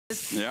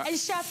Yeah. And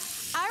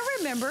Chef, I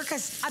remember,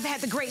 because I've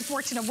had the great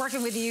fortune of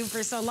working with you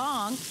for so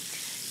long,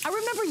 I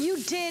remember you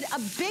did a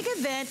big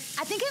event.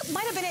 I think it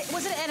might have been,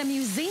 was it at a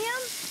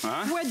museum?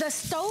 Where the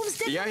stoves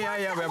didn't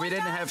work? Where we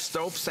didn't have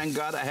stoves, thank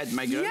God. I had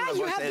my griddle. Yeah,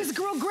 you have this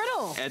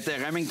griddle. At the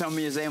Remington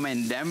Museum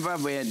in Denver,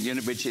 where,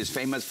 which is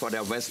famous for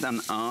their Western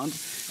art.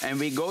 And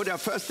we go there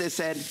first, they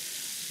said,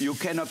 you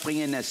cannot bring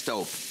in a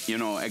stove,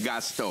 a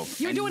gas stove.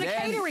 You're doing a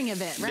catering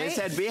event, right? They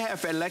said, we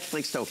have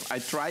electric stove. I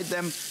tried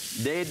them,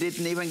 they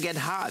didn't even get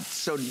hot.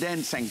 So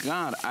then, thank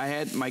God, I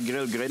had my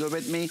griddle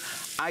with me.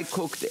 I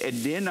cooked a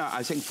dinner,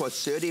 I think, for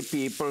 30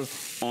 people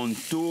on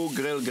 2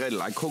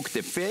 griddle. I cooked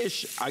the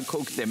fish, I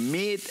cooked the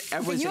meat,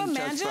 everything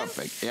just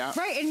perfect. Yeah.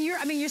 Right, and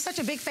you're such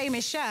a big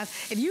famous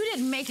chef. If you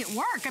didn't make it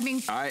work, I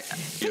mean,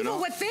 people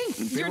would think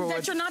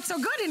that you're not so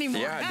good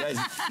anymore. Yeah,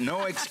 there's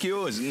no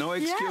excuse, no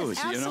excuse.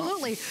 Yes,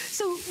 absolutely.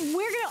 So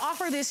we're going to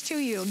offer this to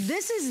you.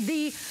 This is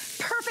the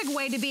perfect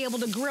way to be able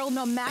to grill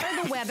no matter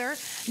the weather,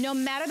 no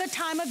matter the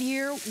time of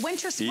year,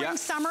 winter, spring,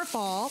 summer,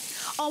 fall.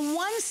 On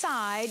one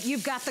side,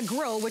 you've got the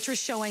grill, which we're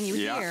showing you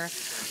here.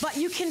 But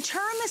you can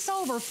turn this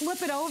over,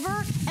 flip it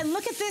over, and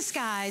look at this,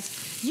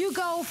 guys. You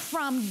go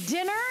from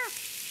dinner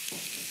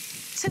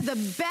to the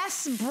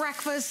best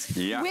breakfast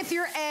with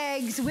your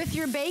eggs, with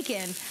your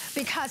bacon,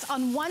 because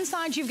on one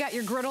side you've got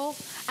your griddle,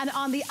 and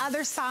on the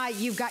other side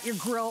you've got your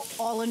grill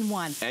all in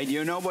one. And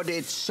you know what,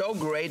 it's so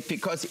great,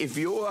 because if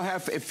you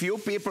have a few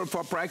people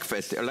for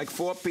breakfast, like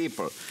 4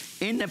 people,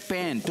 in a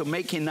pan to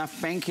make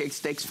enough pancakes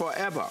takes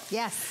forever.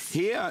 Yes.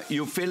 Here,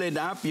 you fill it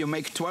up, you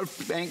make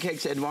 12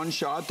 pancakes at one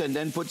shot, and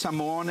then put some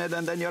more on it,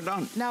 and then you're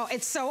done. No,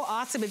 it's so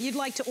awesome. If you'd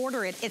like to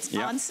order it, it's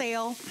on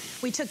sale.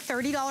 We took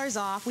 $30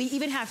 off. We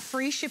even have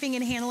free shipping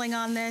and handling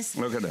on this.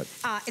 Look at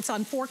that. It's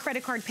on 4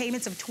 credit card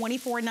payments of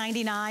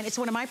 $24.99. It's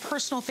one of my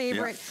personal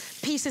favorite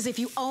pieces. If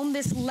you own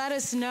this, let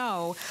us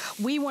know.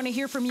 We want to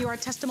hear from you. Our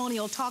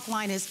testimonial talk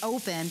line is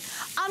open.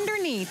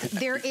 Underneath,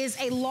 there is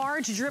a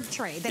large drip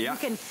tray that you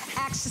can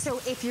access. So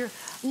if you're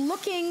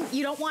looking,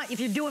 you don't want, if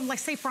you're doing, like,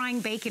 say,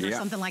 frying bacon or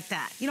something like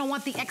that, you don't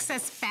want the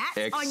excess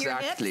fat on your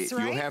hips,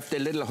 right? You have the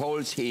little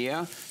holes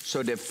here,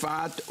 so the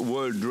fat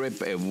will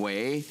drip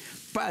away.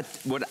 But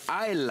what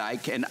I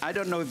like, and I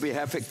don't know if we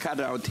have a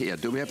cutout here.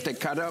 Do we have the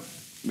cutout?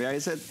 Where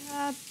is it?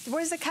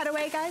 Where's the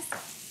cutaway, guys?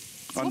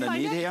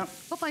 Underneath here?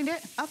 We'll find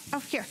it. Oh,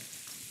 here.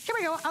 Here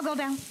we go. I'll go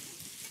down.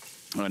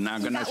 Well, now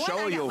I'm going to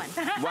show you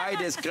why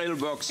this grill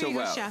works so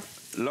well.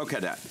 Look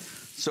at that.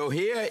 So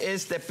here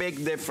is the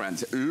big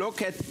difference.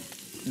 Look at,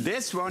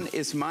 this one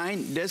is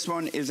mine, this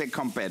one is a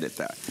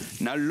competitor.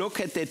 Now look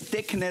at the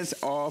thickness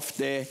of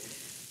the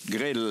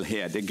griddle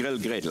here, the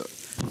griddle.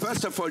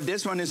 First of all,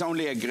 this one is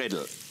only a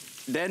griddle.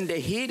 Then the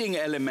heating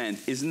element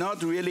is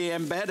not really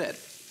embedded,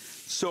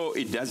 so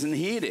it doesn't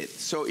heat it.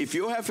 So if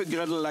you have a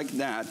griddle like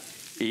that,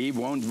 it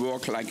won't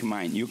work like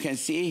mine. You can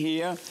see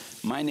here,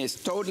 mine is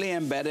totally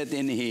embedded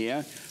in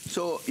here,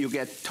 so you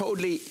get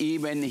totally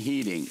even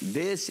heating.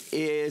 This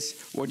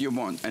is what you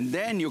want. And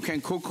then you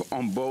can cook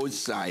on both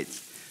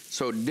sides.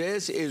 So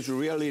this is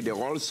really the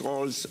Rolls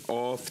Royce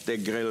of the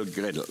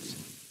griddles.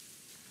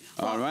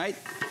 All right?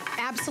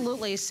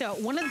 Absolutely. So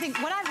one of the things,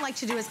 what I'd like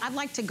to do is I'd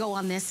like to go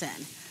on this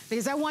end,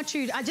 because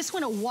I just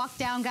want to walk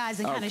down, guys,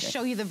 and kind of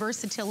show you the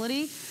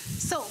versatility.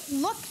 So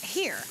look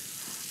here.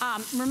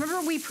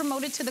 Remember we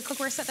promoted to the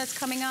cookware set that's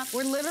coming up?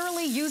 We're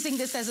literally using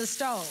this as a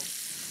stove.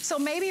 So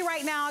maybe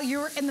right now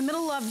you're in the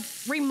middle of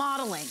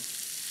remodeling.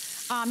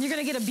 You're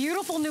gonna get a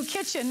beautiful new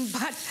kitchen,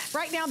 but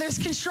right now there's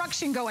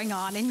construction going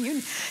on, and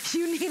you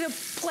need a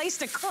place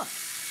to cook.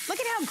 Look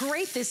at how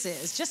great this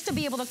is, just to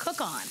be able to cook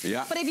on.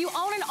 Yeah. But if you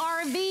own an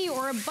RV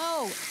or a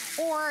boat,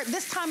 or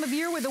this time of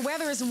year where the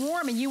weather is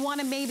warm and you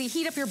wanna maybe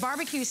heat up your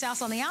barbecue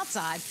sauce on the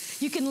outside,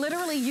 you can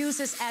literally use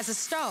this as a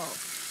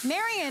stove.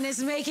 Marion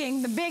is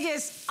making the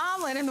biggest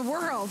omelet in the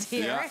world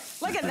here. Yeah.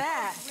 Look at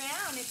that.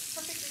 Round. It's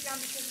perfectly round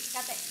because it's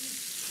got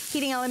that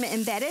heating element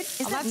embedded.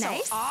 Isn't that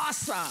nice? So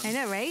awesome. I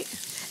know, right?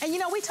 And you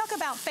know, we talk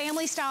about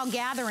family-style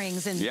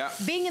gatherings and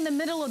being in the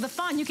middle of the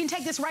fun. You can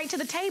take this right to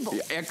the table.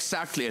 Yeah,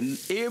 exactly. And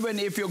even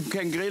if you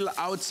can grill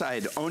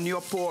outside, on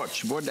your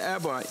porch,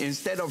 whatever,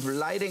 instead of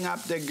lighting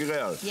up the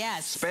grill,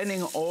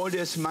 spending all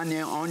this money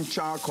on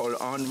charcoal,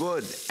 on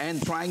wood,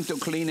 and trying to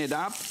clean it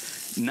up,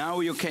 now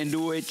you can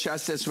do it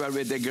just as well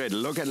with the griddle.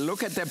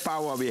 Look at the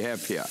power we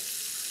have here.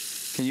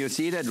 Can you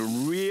see that?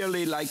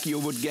 Really like you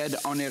would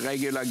get on a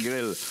regular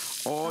grill.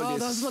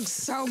 Those look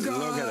so good.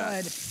 Look at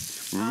that.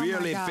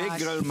 Really big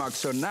grill mug.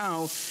 So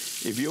now,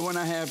 if you want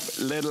to have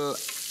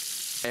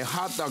a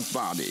hot dog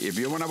party, if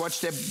you want to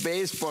watch the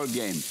baseball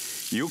game,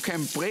 you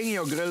can bring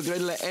your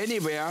griddle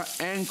anywhere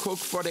and cook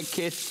for the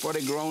kids, for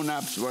the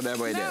grown-ups,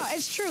 whatever it is. No,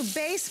 it's true.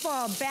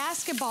 Baseball,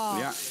 basketball,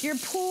 your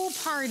pool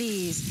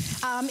parties.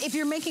 If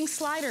you're making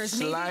sliders.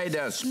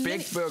 Sliders,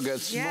 big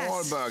burgers,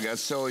 small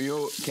burgers, so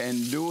you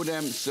can do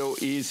them so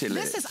easily.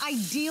 This is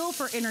ideal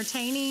for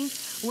entertaining,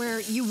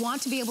 where you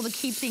want to be able to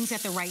keep things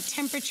at the right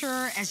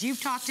temperature, as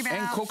you've talked about.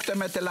 And cook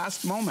them at the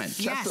last moment,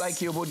 just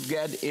like you would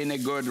get in a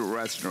good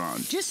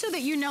restaurant. Just so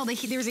that you know,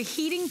 there's a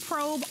heating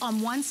probe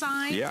on one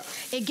side.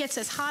 It gets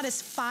as hot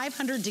as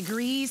 500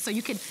 degrees, so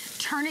you can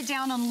turn it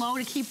down on low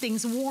to keep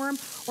things warm,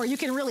 or you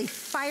can really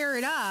fire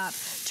it up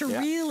to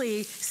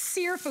really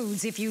sear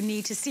foods if you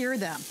need to sear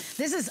them.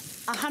 This is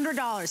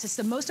 $100. It's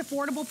the most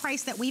affordable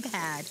price that we've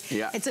had.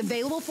 It's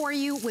available for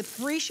you with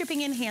free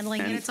shipping and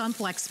handling, and it's on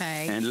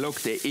FlexPay. And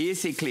look, the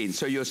easy clean.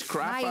 So you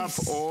scrap up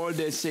all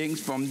the things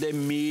from the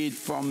meat,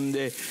 from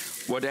the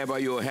whatever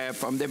you have,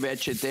 from the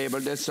vegetable,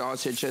 the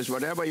sausages,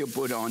 whatever you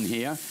put on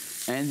here.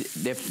 And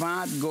the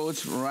fat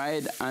goes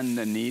right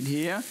underneath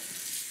here.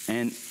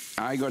 And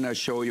I'm going to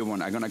show you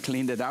one. I'm going to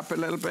clean it up a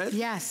little bit.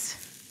 Yes.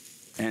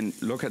 And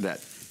look at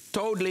that.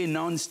 Totally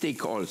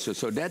non-stick also.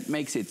 So that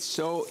makes it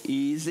so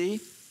easy.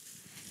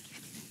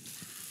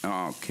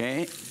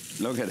 Okay.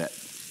 Look at that.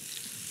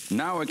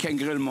 Now I can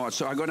grill more.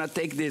 So I'm going to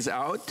take this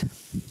out.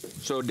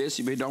 So this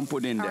we don't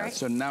put in there.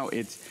 So now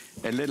it's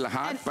a little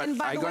hot. But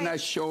I'm going to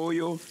show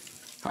you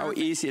how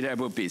easy that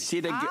would be. See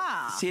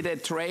the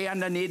tray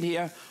underneath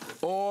here?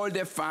 All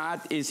the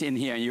fat is in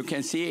here. You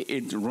can see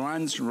it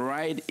runs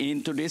right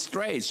into this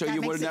tray. So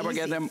you will never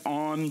get them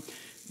on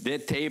the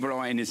table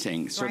or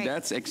anything. So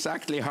that's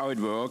exactly how it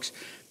works,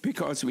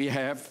 because we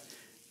have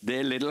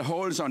the little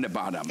holes on the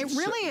bottom. It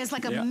really is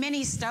like a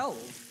mini stove.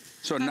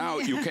 So now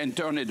you can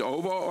turn it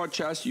over or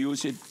just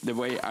use it the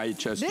way I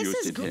just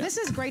used it here. This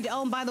is great.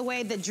 Oh, and by the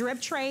way, the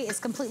drip tray is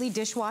completely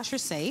dishwasher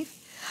safe.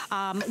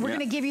 We're going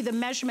to give you the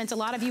measurements. A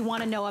lot of you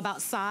want to know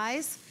about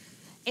size.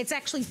 It's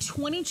actually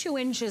 22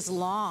 inches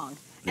long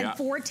and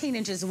 14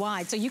 inches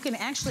wide. So you can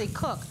actually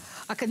cook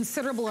a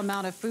considerable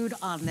amount of food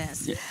on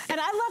this. And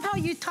I love how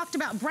you talked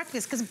about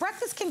breakfast, because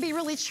breakfast can be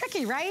really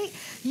tricky, right?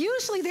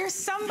 Usually there's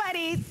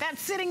somebody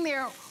that's sitting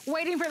there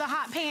waiting for the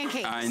hot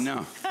pancakes. I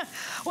know.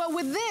 Well,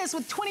 with this,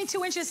 with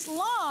 22 inches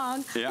long,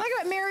 look at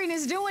what Marion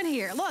is doing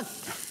here. Look,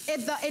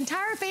 if the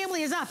entire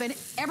family is up and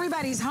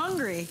everybody's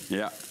hungry,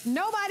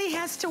 nobody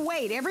has to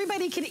wait.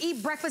 Everybody can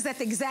eat breakfast at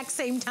the exact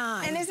same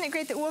time. And isn't it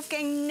great that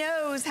Wolfgang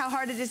knows how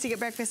hard it is to get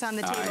breakfast on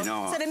the table? I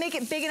know. So to make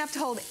it big enough to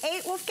hold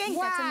 8, Wolfgang,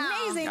 that's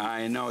amazing.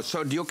 I know.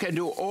 So you can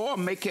do, or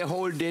make a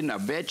whole dinner,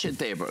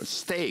 vegetables,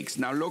 steaks.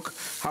 Now look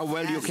how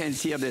well you can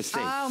sear the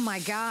steak. Oh my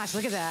gosh,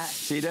 look at that.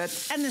 See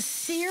that? And the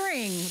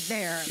searing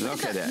there.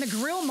 Look at that. And the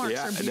grill marks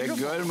are beautiful.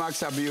 The grill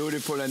marks are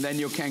beautiful, and then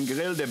you can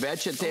grill the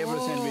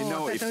vegetables, and we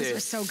know if the are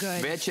so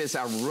good. veggies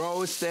are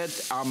roasted,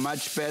 are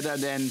much better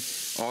than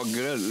or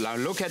grilled. Now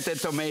look at the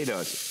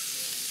tomatoes.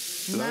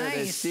 Look at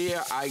the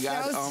sear I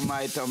got on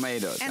my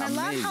tomatoes. And amazing.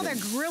 I love how they're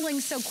grilling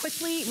so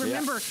quickly.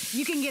 Remember,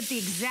 you can get the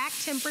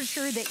exact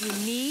temperature that you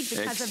need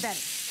because of that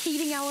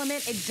heating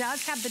element. It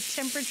does have the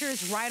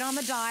temperatures right on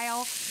the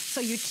dial. So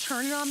you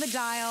turn it on the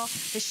dial.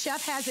 The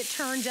chef has it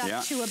turned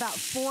up to about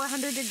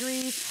 400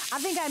 degrees. I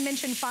think I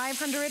mentioned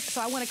 500,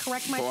 so I want to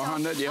correct myself.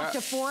 400, up to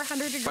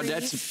 400 degrees. But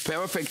that's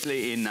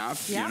perfectly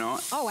enough, you know.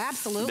 Oh,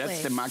 absolutely.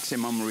 That's the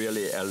maximum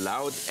really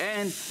allowed.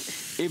 And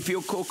if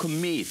you cook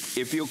meat,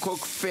 if you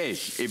cook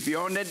fish, if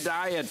you're on a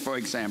diet, for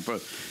example,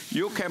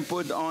 you can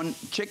put on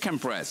chicken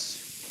breast.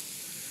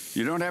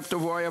 You don't have to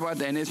worry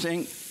about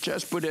anything.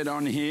 Just put it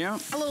on here.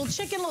 A little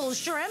chicken, a little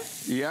shrimp.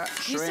 Yeah,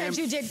 shrimp. You said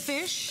you did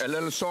fish. A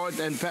little salt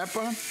and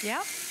pepper.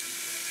 Yeah.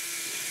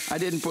 I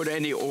didn't put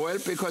any oil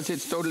because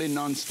it's totally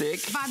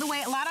non-stick. By the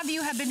way, a lot of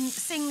you have been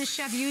seeing the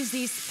chef use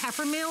these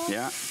pepper mills.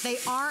 Yeah. They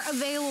are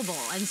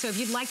available. And so if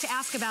you'd like to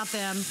ask about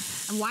them,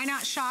 and why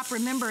not shop?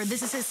 Remember,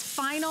 this is his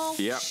final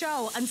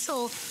show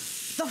until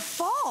the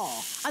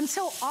fall,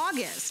 until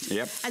August.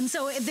 And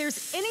so if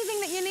there's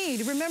anything that you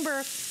need,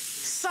 remember,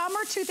 summer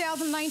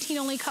 2019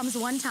 only comes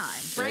one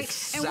time, right?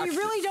 Exactly. And we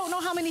really don't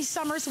know how many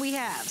summers we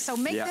have. So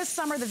make this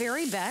summer the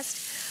very best.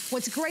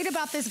 What's great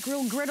about this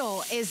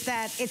griddle is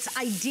that it's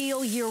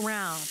ideal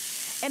year-round.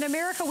 In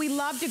America, we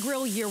love to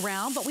grill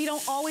year-round, but we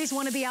don't always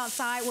want to be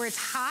outside where it's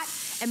hot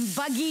and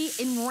buggy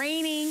and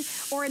raining,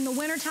 or in the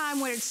wintertime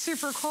when it's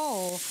super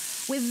cold.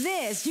 With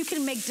this, you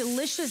can make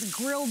delicious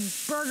grilled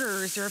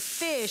burgers or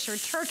fish or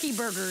turkey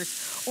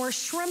burgers or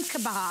shrimp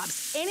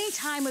kebabs any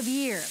time of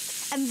year.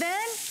 And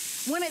then,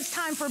 when it's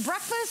time for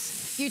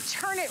breakfast, you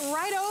turn it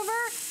right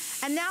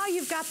over, and now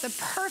you've got the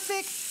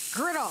perfect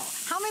griddle.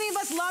 How many of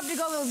us love to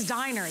go to those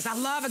diners? I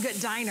love a good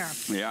diner.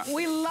 Yeah.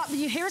 We love,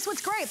 here's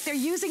what's great. They're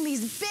using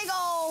these big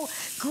old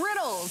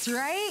griddles,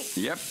 right?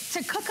 Yep.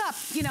 To cook up,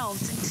 you know,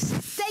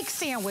 steak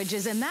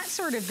sandwiches and that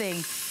sort of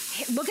thing.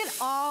 Look at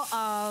all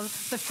of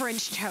the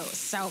French toast.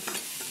 So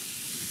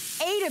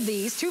 8 of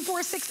these, 2,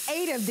 4, 6,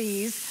 8 of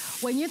these.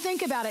 When you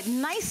think about it,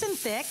 nice and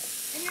thick.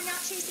 And you're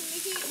not chasing the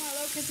heat,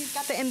 Marlo, because he's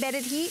got the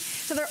embedded heat.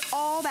 So they're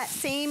all that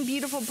same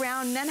beautiful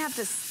brown, none have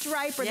the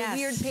stripe or the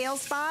weird pale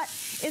spot.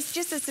 It's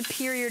just a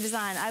superior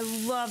design. I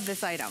love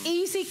this item.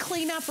 Easy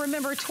cleanup.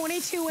 Remember,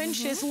 22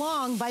 inches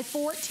long by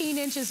 14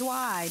 inches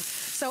wide.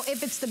 So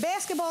if it's the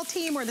basketball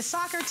team or the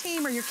soccer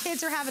team or your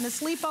kids are having a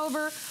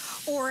sleepover,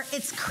 or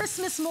it's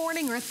Christmas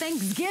morning or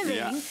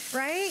Thanksgiving,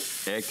 right?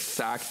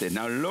 Exactly.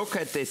 Now look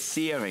at the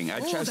searing.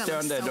 I just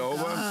turned it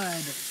over.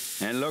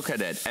 And look at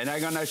it. And I'm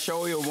going to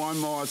show you one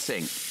more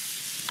thing.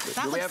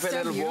 Do we have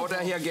a little water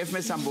here? Give me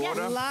some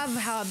water. I love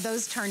how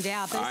those turned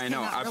out. Those I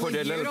know. I put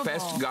a little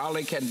pesto,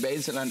 garlic and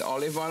basil and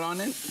olive oil on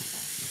it.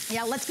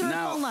 Yeah, let's go to the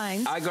phone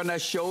lines. I'm going to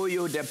show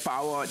you the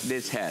power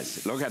this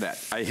has. Look at that.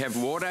 I have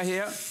water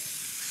here.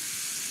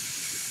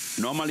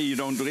 Normally you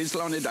don't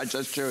drizzle on it. I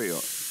just show you.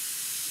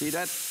 See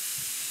that?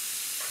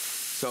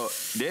 So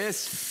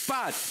this,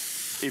 but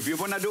if you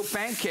want to do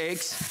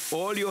pancakes,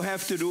 all you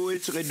have to do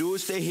is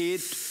reduce the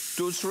heat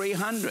to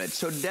 300.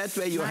 So that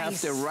way you have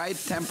the right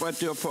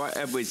temperature for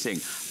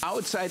everything.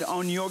 Outside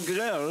on your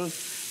grill,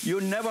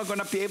 you're never going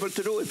to be able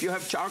to do. If you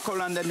have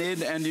charcoal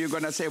underneath and you're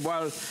going to say,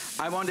 well,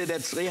 I want it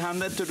at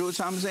 300 to do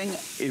something,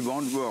 it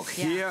won't work.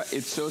 Yeah. Here,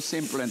 it's so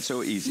simple and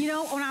so easy. You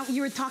know, when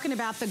you were talking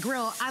about the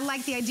grill, I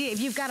like the idea. If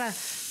you've got a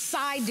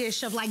side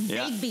dish of like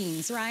baked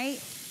beans,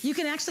 right? You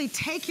can actually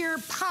take your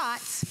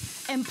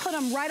pots and put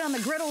them right on the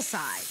griddle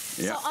side.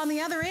 So on the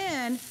other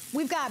end,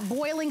 we've got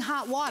boiling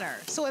hot water.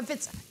 So if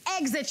it's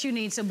eggs that you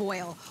need to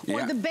boil,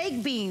 or the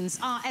baked beans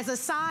as a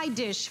side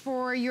dish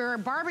for your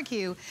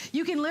barbecue,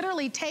 you can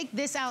literally take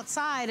this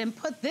outside and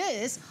put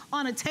this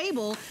on a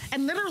table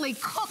and literally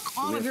cook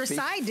all of your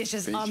side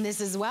dishes on this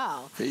as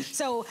well.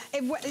 So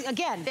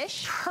again,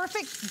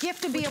 perfect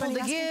gift to be able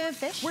to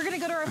give. We're gonna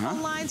go to our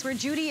phone lines where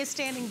Judy is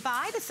standing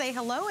by to say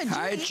hello. And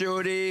Hi,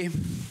 Judy.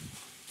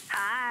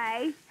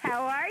 Hi,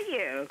 how are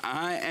you?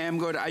 I am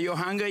good. Are you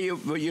hungry?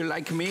 Would you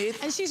like meat?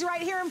 And she's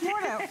right here in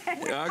Florida.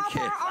 Okay. How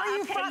far are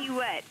you from? I'll tell you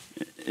what.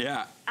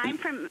 Yeah. I'm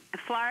from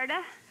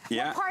Florida.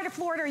 Yeah. What part of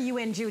Florida are you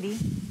in, Judy?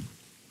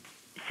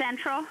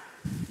 Central.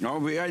 No,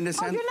 we are in the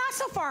center. Oh, you're not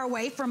so far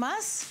away from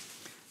us.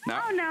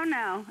 No. Oh,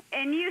 no.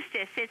 In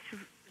Eustis, it's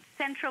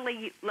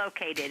centrally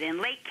located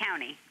in Lake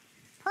County.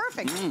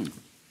 Perfect.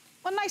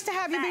 Well, nice to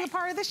have you be a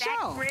part of the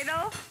show.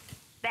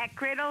 That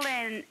griddle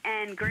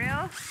and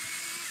grill,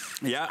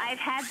 I've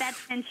had that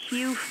since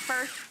you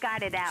first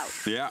got it out.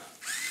 Yeah.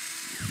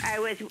 I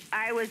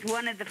was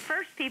one of the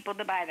first people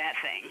to buy that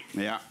thing.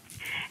 Yeah.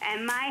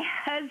 And my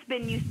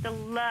husband used to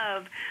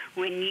love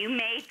when you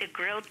made the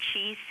grilled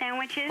cheese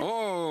sandwiches.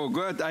 Oh,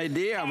 good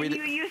idea. And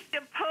you used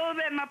to pull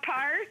them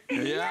apart.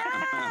 Yeah.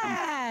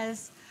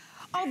 Yes.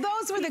 Oh,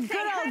 those were the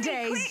good old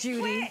days, quick,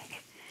 Judy. Quick.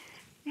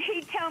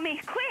 He'd tell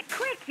me,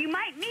 quick, you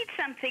might need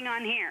something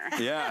on here.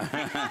 Yeah.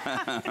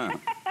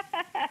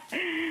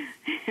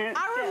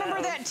 I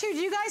remember that too. Do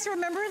you guys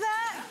remember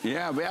that?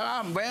 Yeah, where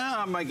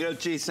are my grilled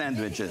cheese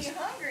sandwiches? You're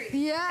hungry.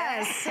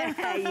 Yes.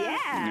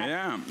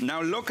 Yeah.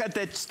 Now look at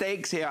the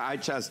steaks here I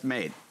just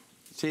made.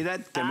 See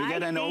that? Can we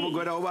get an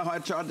good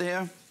overhead shot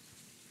here?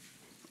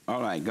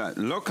 All right, good.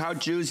 Look how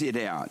juicy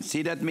they are.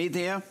 See that meat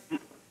here?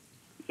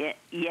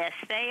 Yes,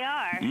 they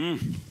are.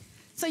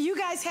 So you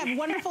guys have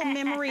wonderful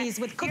memories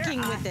with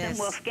cooking with this.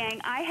 Wolfgang.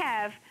 I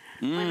have,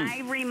 when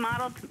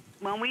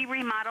we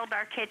remodeled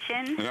our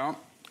kitchen,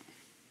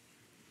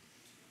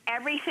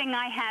 everything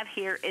I have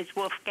here is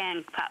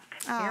Wolfgang puck.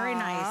 Very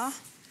nice.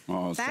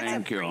 Oh,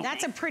 thank you.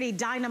 That's a pretty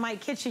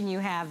dynamite kitchen you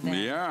have there.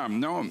 Yeah,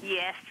 no.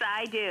 Yes,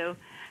 I do.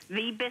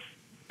 The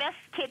best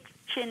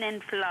kitchen in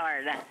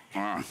Florida.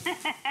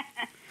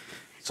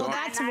 So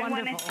that's wonderful.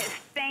 I wanted to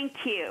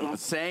thank you.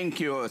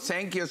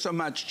 Thank you so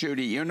much,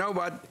 Judy. You know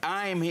what?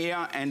 I'm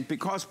here, and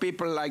because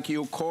people like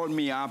you call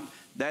me up,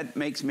 that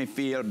makes me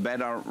feel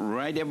better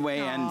right away.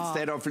 And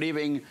instead of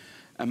leaving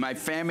my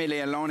family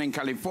alone in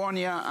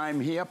California,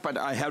 I'm here, but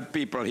I help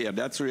people here.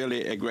 That's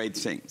really a great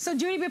thing. So,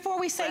 Judy, before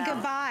we say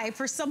goodbye,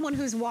 for someone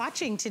who's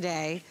watching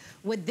today,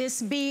 would this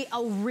be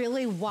a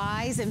really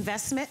wise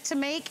investment to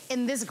make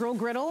in this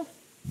griddle?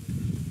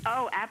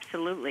 Oh,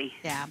 absolutely.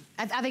 Yeah,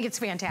 I think it's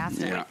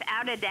fantastic. Yeah.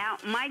 Without a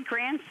doubt. My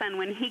grandson,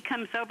 when he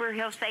comes over,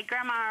 he'll say,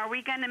 Grandma, are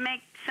we going to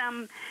make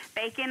some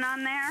bacon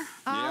on there?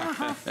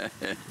 Yeah.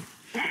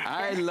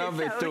 I love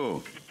it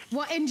too.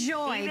 Well,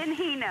 enjoy. Even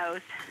he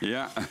knows.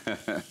 Yeah.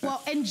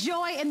 Well,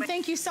 enjoy, and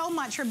thank you so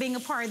much for being a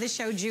part of the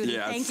show, Judy.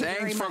 Yeah, thank you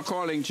very much. Thanks for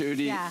calling,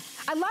 Judy. Yeah.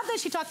 I love that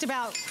she talked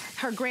about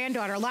her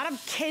granddaughter. A lot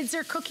of kids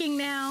are cooking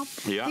now.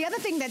 Yeah. The other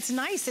thing that's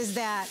nice is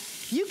that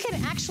you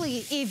can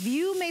actually, if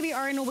you maybe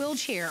are in a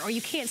wheelchair or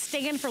you can't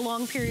stand for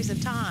long periods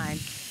of time,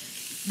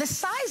 the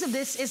size of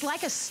this is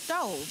like a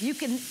stove. You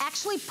can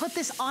actually put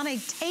this on a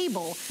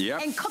table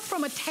and cook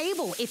from a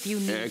table if you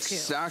need to.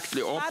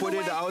 Exactly. Or put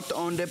it out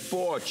on the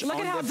porch. Look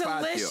at how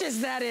delicious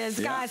that is,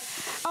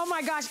 guys. Oh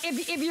my gosh.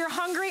 If you're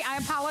hungry, I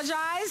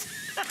apologize.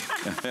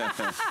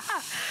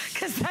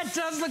 Because that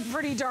does look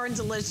pretty darn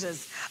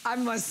delicious, I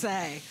must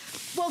say.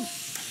 Well,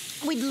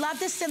 we'd love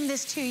to send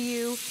this to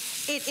you.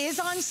 It is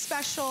on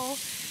special.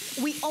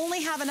 We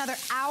only have another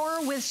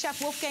hour with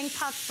Chef Wolfgang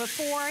Puck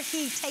before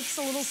he takes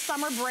a little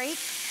summer break.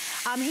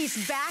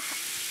 He's back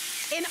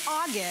in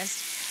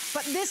August,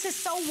 but this is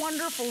so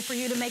wonderful for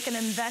you to make an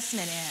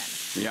investment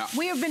in. Yeah.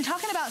 We have been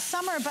talking about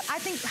summer, but I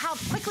think how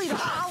quickly the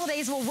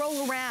holidays will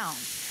roll around.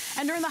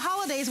 And during the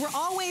holidays, we're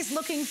always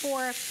looking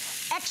for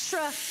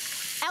extra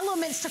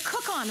elements to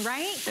cook on,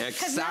 right?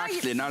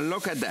 Exactly. Now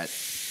look at that.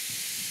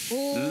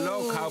 Ooh.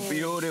 Look how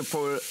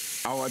beautiful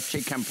our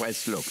chicken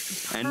breast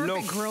looks. And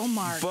look, grill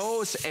marks.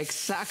 Both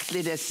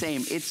exactly the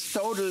same. It's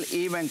total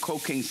even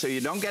cooking, so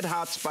you don't get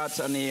hot spots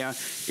on here.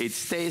 It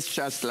stays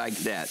just like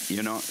that,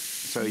 you know.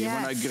 So you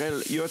want to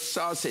grill your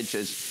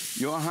sausages,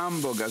 your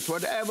hamburgers,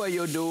 whatever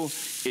you do,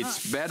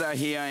 it's better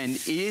here and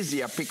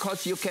easier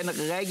because you can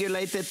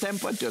regulate the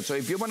temperature. So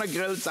if you want to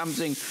grill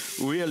something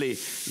really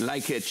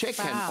like a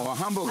chicken or a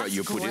hamburger,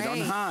 you put it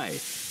on high.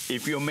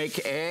 If you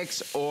make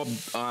eggs or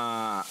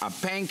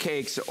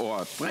pancakes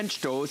or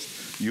French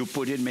toast, you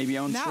put it maybe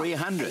on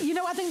 300. You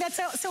know, I think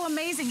that's so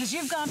amazing because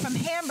you've gone from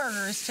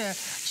hamburgers to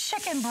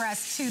chicken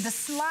breasts to the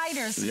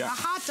sliders to the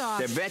hot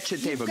dogs. The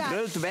vegetable,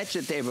 grilled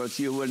vegetables,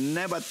 you will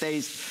never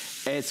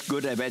taste as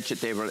good a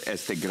vegetable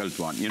as the grilled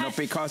one, you know,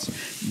 because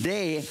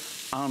they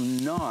are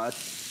not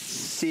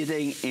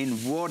sitting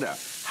in water.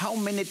 How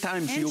many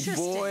times you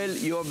boil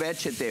your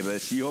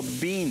vegetables, your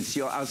beans,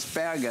 your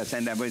asparagus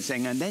and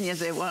everything, and then you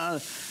say,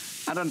 well,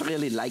 I don't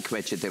really like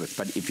vegetables,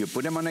 but if you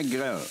put them on a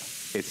grill,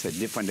 it's a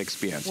different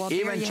experience. Well,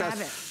 even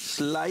just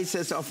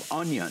slices of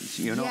onions,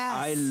 you know,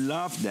 I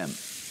love them.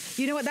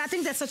 You know what, I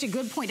think that's such a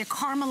good point, to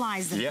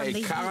caramelize them. Yeah, it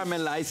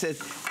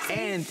caramelizes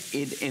and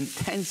it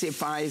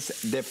intensifies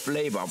the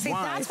flavor. See,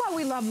 why? That's why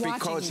we love watching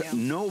because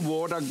no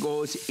water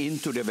goes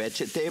into the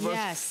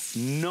vegetables,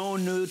 no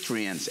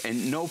nutrients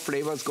and no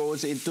flavors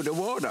goes into the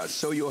water.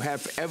 So you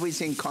have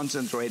everything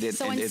concentrated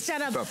and it's perfect. So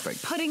instead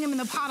of putting them in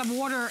the pot of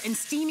water and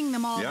steaming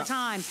them all the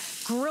time,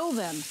 grill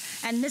them.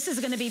 And this is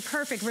going to be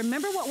perfect.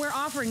 Remember what we're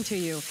offering to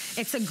you.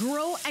 It's a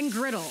grill and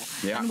griddle.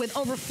 And with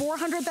over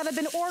 400 that have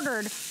been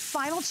ordered,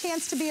 final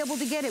chance to be able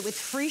to get it with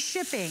free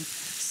shipping,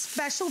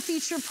 special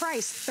feature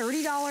price,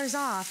 $30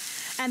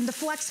 off, and the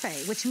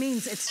FlexPay, which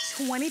means it's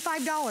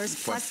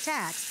 $25 plus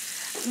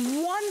tax.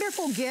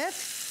 Wonderful gift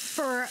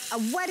for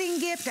a wedding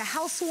gift, a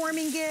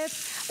housewarming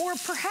gift, or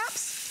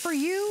perhaps for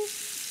you,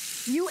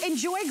 you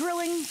enjoy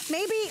grilling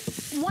maybe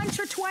once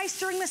or twice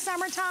during the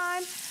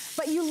summertime,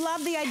 but you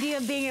love the idea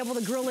of being able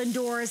to grill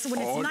indoors when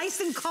it's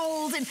nice and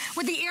cold and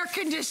with the air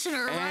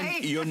conditioner, right?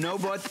 And you know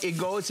what? It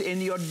goes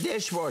in your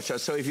dishwasher.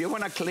 So if you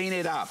want to clean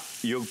it up,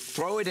 you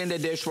throw it in the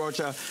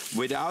dishwasher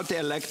without the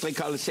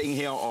electrical thing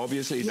here.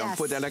 Obviously, you don't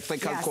put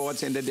electrical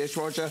cords in the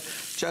dishwasher.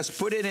 Just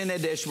put it in the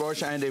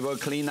dishwasher and it will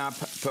clean up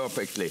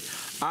perfectly.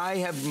 I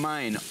have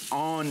mine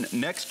on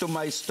next to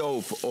my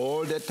stove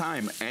all the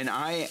time, and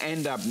I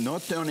end up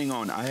not turning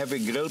on. I have a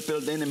grill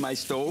built in my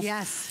stove,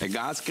 a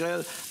gas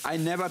grill. I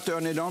never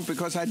turn it on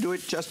because I do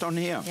it just on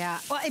here. Yeah,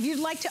 well, if you'd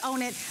like to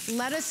own it,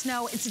 let us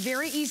know. It's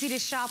very easy to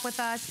shop with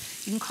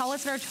us. You can call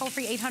us at our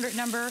toll-free 800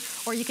 number,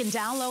 or you can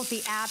download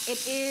the app.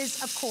 It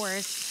is, of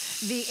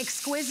course, the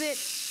exquisite,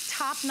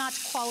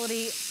 top-notch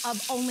quality of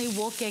only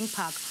Wolfgang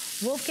Puck.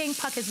 Wolfgang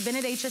Puck has been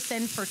at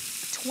HSN for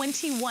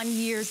 21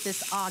 years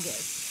this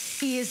August.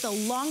 He is the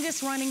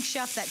longest-running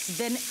chef that's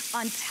been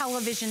on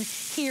television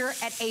here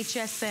at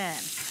HSN.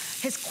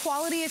 His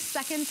quality is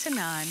second to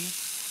none.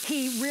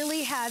 He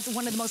really has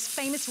one of the most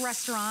famous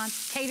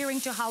restaurants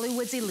catering to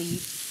Hollywood's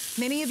elite.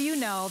 Many of you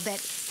know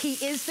that he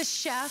is the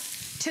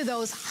chef to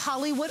those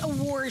Hollywood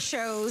award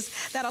shows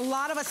that a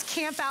lot of us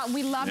camp out and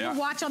we love to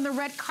watch on the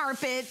red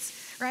carpets,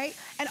 right?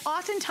 And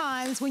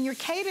oftentimes when you're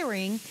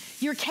catering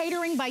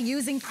by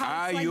using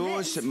products like this. I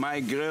use my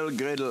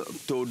griddle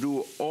to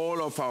do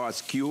all of our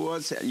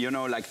skewers, you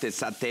know, like the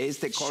satays,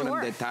 they call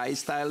them the Thai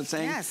style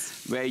thing,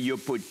 where you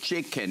put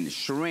chicken,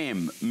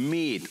 shrimp,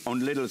 meat on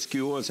little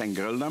skewers and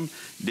grill them.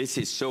 This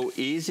is so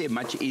easy,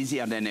 much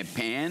easier than a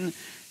pan.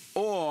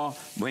 Or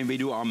when we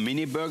do our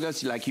mini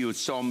burgers, like you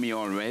saw me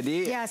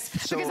already. Yes,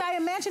 so, because I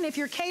imagine if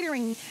you're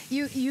catering,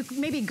 you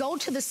maybe go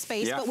to the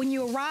space, but when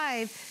you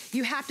arrive,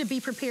 you have to be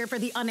prepared for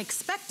the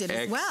unexpected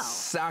as well.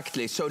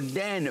 Exactly. So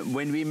then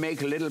when we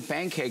make little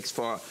pancakes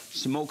for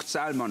smoked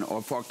salmon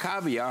or for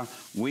caviar,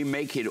 we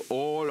make it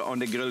all on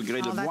the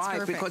griddle. Why?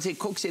 Perfect. Because it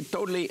cooks it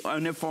totally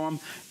uniform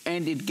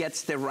and it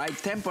gets the right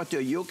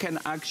temperature. You can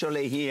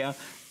actually here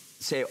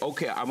say,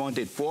 okay, I want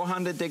it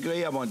 400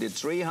 degrees, I want it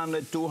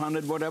 300,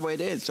 200, whatever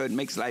it is, so it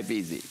makes life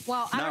easy.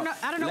 Well, now,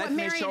 I don't know what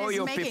Marianne is making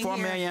here. Let me show you before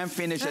Marianne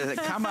finishes.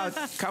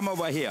 Come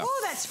over here.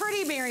 Oh, that's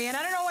pretty, Marianne.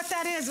 I don't know what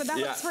that is, but that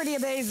looks pretty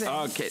amazing.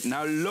 Okay,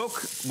 now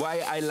look why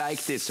I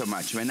like this so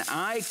much. When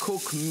I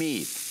cook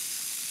meat,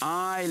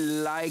 I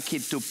like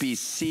it to be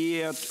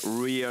seared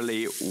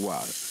really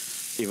well.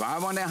 If I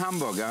want a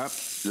hamburger,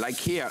 like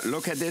here,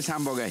 look at this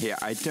hamburger here.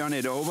 I turn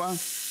it over.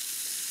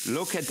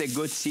 Look at the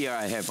good sear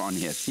I have on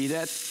here. See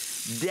that?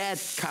 That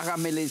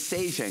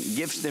caramelization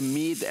gives the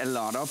meat a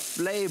lot of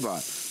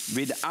flavor.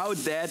 Without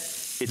that,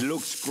 it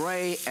looks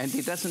gray and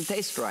it doesn't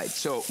taste right.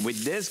 So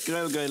with this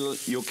griddle,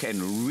 you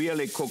can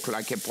really cook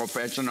like a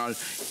professional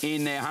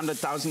in a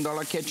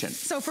 $100,000 kitchen.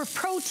 So for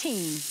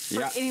protein,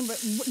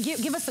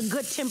 give us a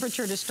good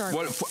temperature to start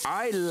with. Well,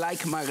 I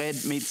like my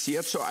red meat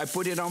seared, so I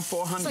put it on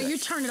 400. So you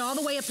turn it all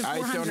the way up to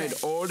 400? I turn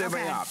it all the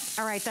way up.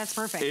 All right, that's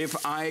perfect.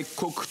 If I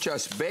cook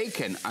just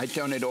bacon, I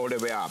turn it all the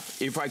way up.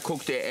 If I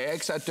cook the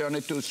eggs, I turn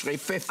it to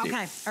 350.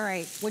 Okay, all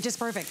right, which is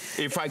perfect.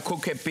 If I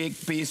cook a big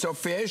piece of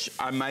fish,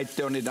 I might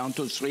turn it down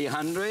to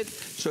 300.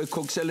 So it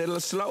cooks a little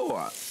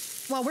slower.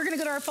 Well, we're going to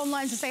go to our phone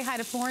lines and say hi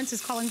to Florence,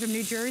 who's calling from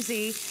New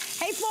Jersey.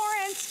 Hey,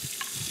 Florence.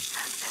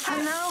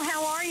 Hello,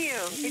 how are you?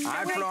 It's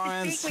Hi, so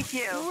Florence. nice to speak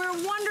with you.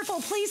 We're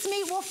wonderful. Please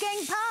meet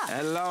Wolfgang Puck.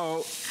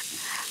 Hello.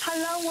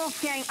 Hello,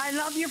 Wolfgang. I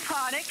love your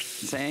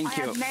products. Thank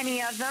you. I have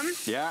many of them.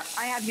 Yeah.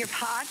 I have your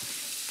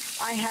pots.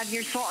 I have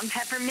your salt and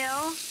pepper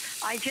mill.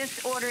 I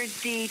just ordered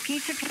the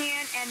pizza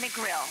pan and the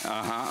grill.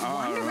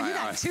 Wonderful. You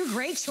got two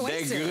great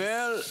choices.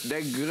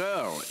 The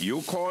grill.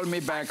 You call me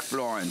back,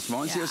 Florence.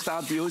 Once you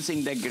start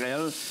using the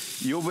grill,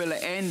 you will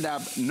end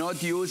up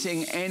not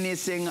using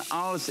anything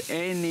else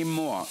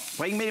anymore.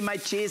 Bring me my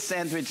cheese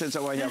sandwiches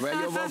over here. Where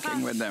you're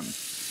working with them.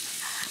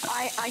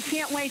 I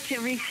can't wait to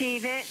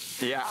receive it.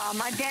 Yeah.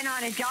 I've been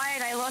on a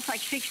diet. I lost like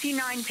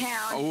 69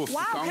 pounds. Oh,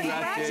 wow,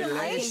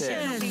 congratulations.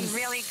 It'll be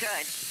really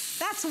good.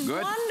 That's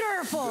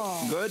wonderful.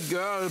 Good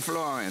girl,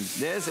 Florence.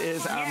 This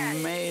is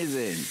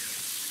amazing.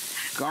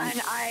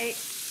 And I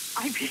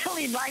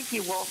really like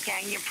you,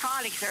 Wolfgang. Your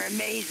products are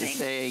amazing.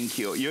 Thank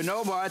you. You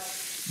know what?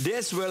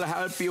 This will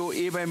help you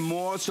even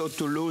more so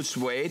to lose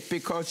weight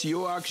because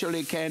you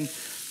actually can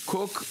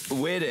cook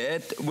with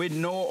it with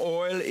no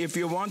oil if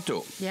you want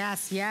to.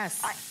 Yes, yes.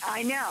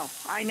 I know.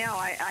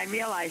 I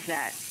realize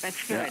that.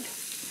 That's good. Yeah.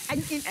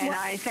 And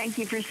I thank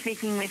you for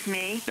speaking with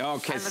me.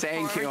 Okay,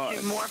 thank you.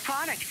 To more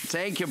products.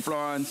 Thank you,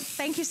 Florence.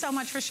 Thank you so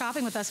much for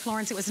shopping with us,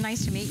 Florence. It was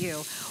nice to meet you.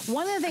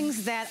 One of the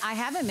things that I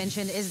haven't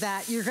mentioned is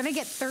that you're going to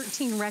get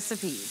 13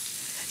 recipes.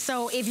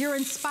 So if you're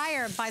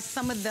inspired by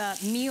some of the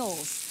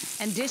meals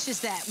and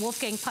dishes that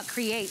Wolfgang Puck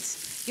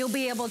creates, you'll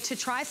be able to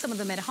try some of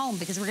them at home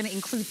because we're going to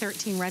include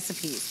 13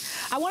 recipes.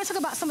 I want to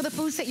talk about some of the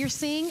foods that you're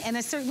seeing, and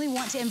I certainly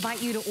want to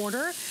invite you to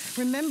order.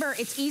 Remember,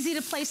 it's easy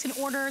to place an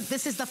order.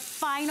 This is the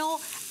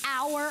final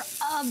hour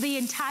of the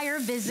entire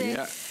visit.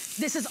 Yeah.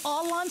 This is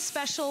all on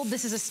special.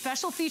 This is a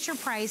special feature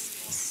price,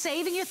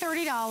 saving you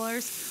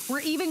 $30.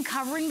 We're even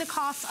covering the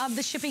costs of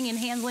the shipping and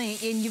handling,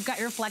 and you've got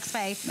your flex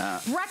pay.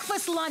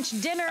 Breakfast, lunch,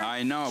 dinner.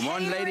 I know.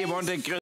 One lady wanted